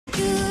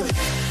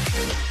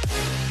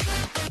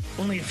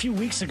Only a few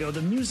weeks ago,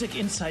 the music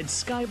inside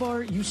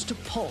Skybar used to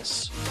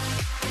pulse.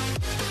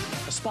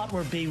 A spot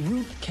where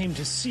Beirut came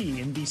to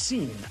see and be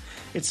seen.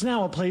 It's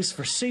now a place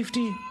for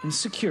safety and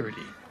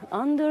security.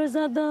 Under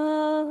the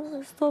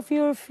dust of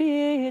your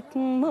feet,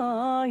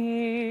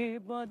 my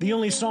body. The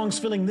only songs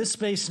filling this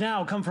space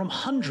now come from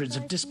hundreds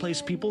of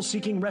displaced people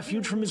seeking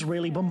refuge from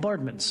Israeli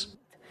bombardments.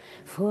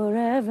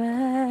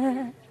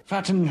 Forever.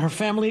 Fatin and her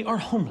family are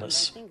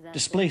homeless,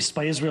 displaced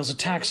by Israel's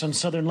attacks on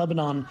southern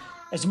Lebanon.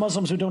 As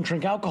Muslims who don't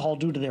drink alcohol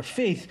due to their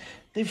faith,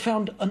 they've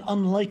found an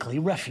unlikely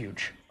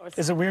refuge.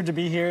 Is it weird to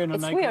be here in a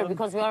nightclub? It's weird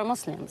because we are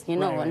Muslims, you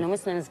know, and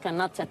Muslims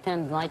cannot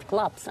attend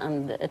nightclubs,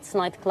 and it's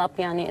nightclub,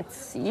 yani,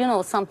 it's, you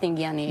know, something,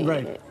 yani,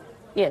 right.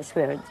 Yes,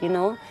 weird, you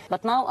know.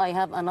 But now I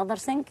have another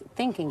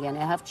thinking, and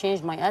I have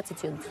changed my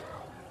attitude.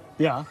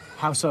 Yeah,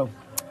 how so?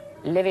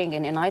 Living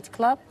in a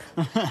nightclub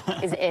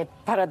is a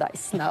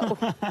paradise now.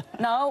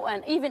 Now,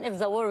 and even if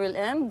the war will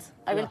end,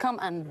 I will come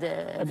and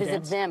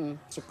visit them.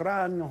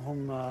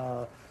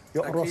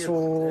 The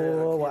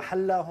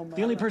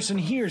only person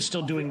here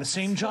still doing the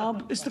same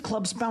job is the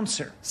club's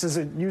bouncer.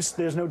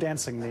 There's no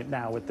dancing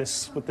now with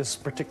this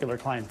particular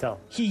clientele.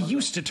 He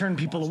used to turn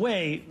people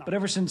away, but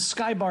ever since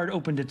Skybar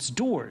opened its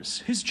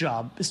doors, his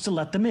job is to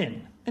let them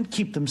in and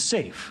keep them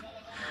safe.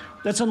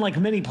 That's unlike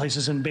many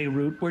places in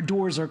Beirut where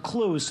doors are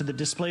closed to the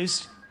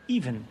displaced,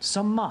 even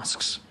some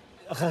mosques.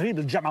 غريب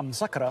الجامعة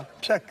مسكرة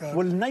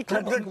والنايت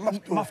كلاب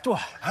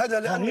مفتوح. هذا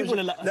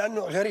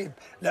لأنه غريب،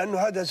 لأنه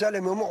هذا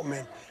زلمة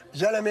مؤمن،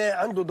 زلمة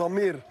عنده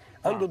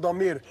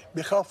ضمير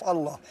بخاف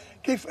الله.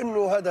 كيف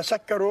إنه هذا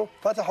سكره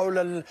فتحوا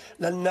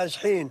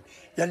للنازحين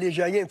يلي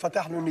جايين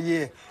فتح لهم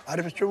إياه،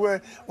 عرفت شو؟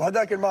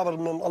 وهذاك المعبر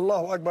من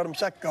الله أكبر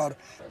مسكر.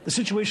 The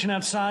situation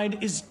outside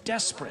is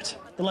desperate.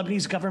 The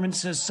Lebanese government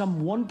says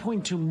some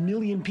 1.2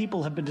 million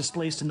people have been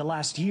displaced in the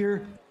last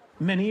year.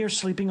 Many are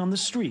sleeping on the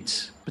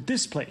streets, but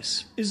this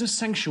place is a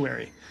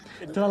sanctuary.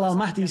 Talal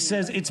Al-Mahdi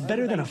says it's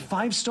better than a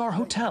 5-star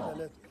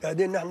hotel.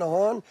 قاعدين نحن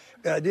هون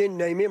قاعدين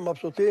نايمين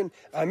مبسوطين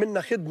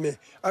عملنا خدمة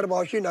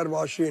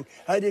 24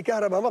 هذه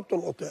كهرباء ما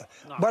بتنقطع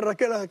برا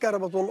كلها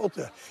كهرباء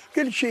بتنقطع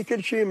كل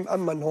شيء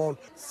مأمن هون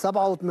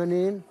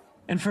 87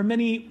 And for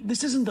many,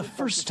 this isn't the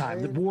first time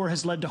that war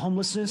has led to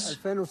homelessness.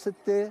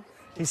 2006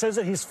 He says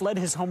that he's fled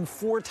his home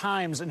 4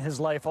 times in his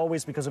life,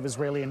 always because of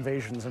Israeli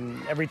invasions,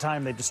 and every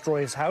time they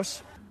destroy his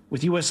house.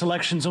 With U.S.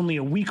 elections only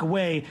a week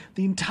away,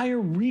 the entire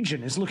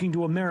region is looking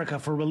to America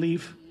for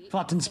relief.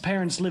 Fatin's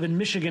parents live in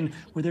Michigan,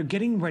 where they're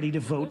getting ready to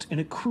vote in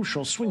a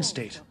crucial swing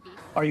state.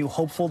 Are you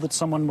hopeful that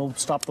someone will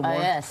stop the war?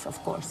 Yes,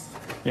 of course.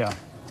 Yeah.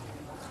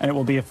 And it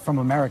will be from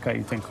America,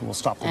 you think, who will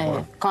stop the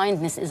war?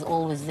 Kindness is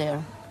always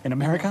there. In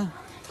America?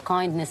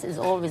 Kindness is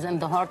always in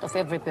the heart of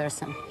every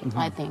person,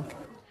 I think.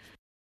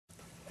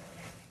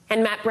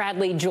 And Matt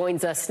Bradley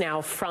joins us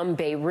now from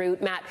Beirut.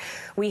 Matt,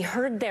 we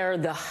heard there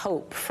the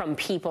hope from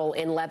people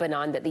in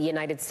Lebanon that the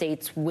United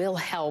States will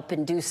help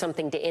and do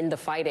something to end the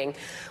fighting.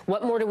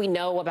 What more do we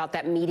know about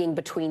that meeting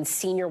between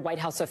senior White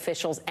House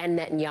officials and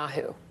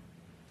Netanyahu?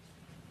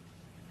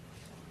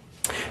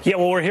 Yeah,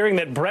 well, we're hearing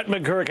that Brett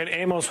McGurk and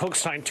Amos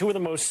Hochstein, 2 of the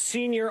most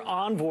senior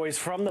envoys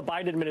from the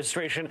Biden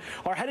administration,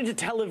 are headed to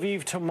Tel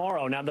Aviv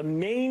tomorrow. Now, the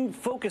main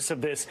focus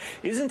of this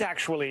isn't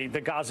actually the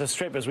Gaza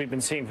Strip, as we've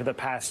been seeing for the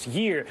past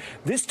year.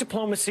 This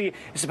diplomacy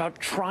is about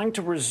trying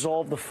to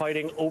resolve the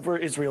fighting over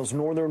Israel's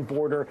northern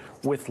border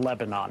with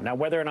Lebanon. Now,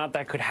 whether or not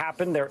that could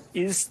happen, there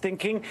is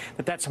thinking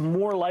that that's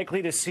more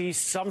likely to see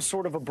some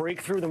sort of a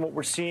breakthrough than what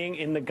we're seeing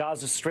in the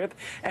Gaza Strip.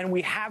 And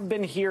we have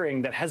been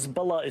hearing that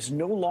Hezbollah is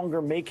no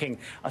longer making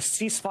a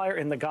ceasefire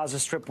in the Gaza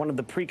Strip one of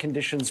the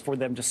preconditions for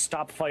them to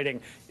stop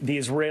fighting the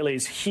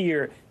Israelis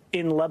here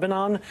in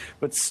Lebanon.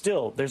 But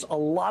still, there's a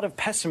lot of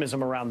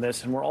pessimism around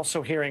this, and we're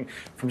also hearing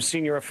from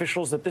senior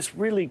officials that this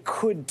really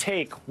could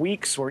take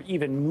weeks or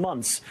even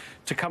months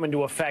to come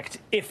into effect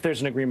if there's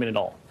an agreement at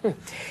all.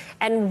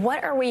 And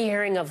what are we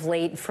hearing of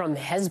late from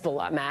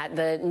Hezbollah, Matt?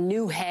 The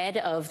new head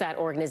of that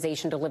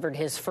organization delivered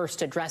his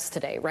first address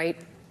today, right?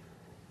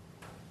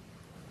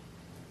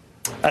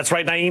 That's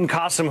right. Naeem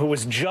Qasem, who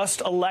was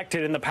just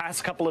elected in the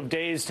past couple of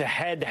days to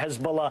head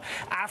Hezbollah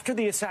after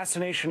the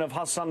assassination of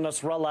Hassan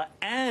Nasrallah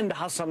and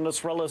Hassan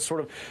Nasrallah's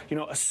sort of,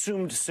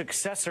 assumed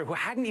successor, who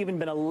hadn't even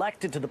been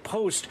elected to the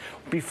post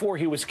before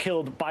he was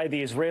killed by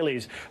the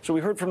Israelis. So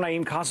we heard from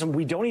Naeem Qasem.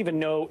 We don't even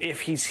know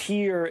if he's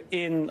here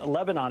in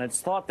Lebanon.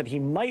 It's thought that he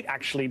might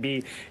actually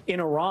be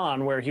in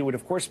Iran, where he would,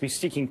 of course, be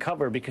seeking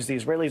cover because the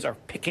Israelis are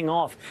picking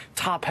off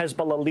top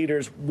Hezbollah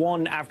leaders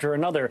one after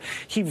another.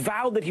 He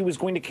vowed that he was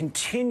going to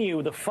continue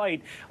the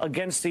fight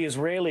against the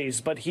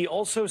Israelis, but he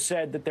also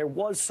said that there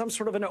was some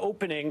sort of an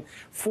opening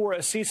for a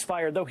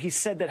ceasefire, though he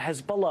said that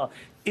Hezbollah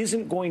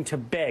isn't going to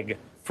beg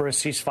for a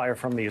ceasefire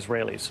from the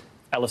Israelis.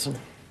 Ellison.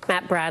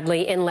 Matt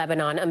Bradley in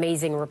Lebanon.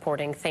 Amazing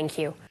reporting. Thank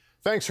you.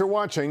 Thanks for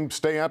watching.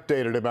 Stay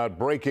updated about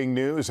breaking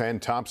news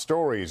and top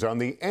stories on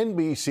the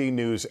NBC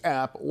News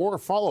app or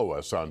follow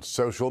us on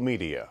social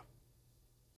media.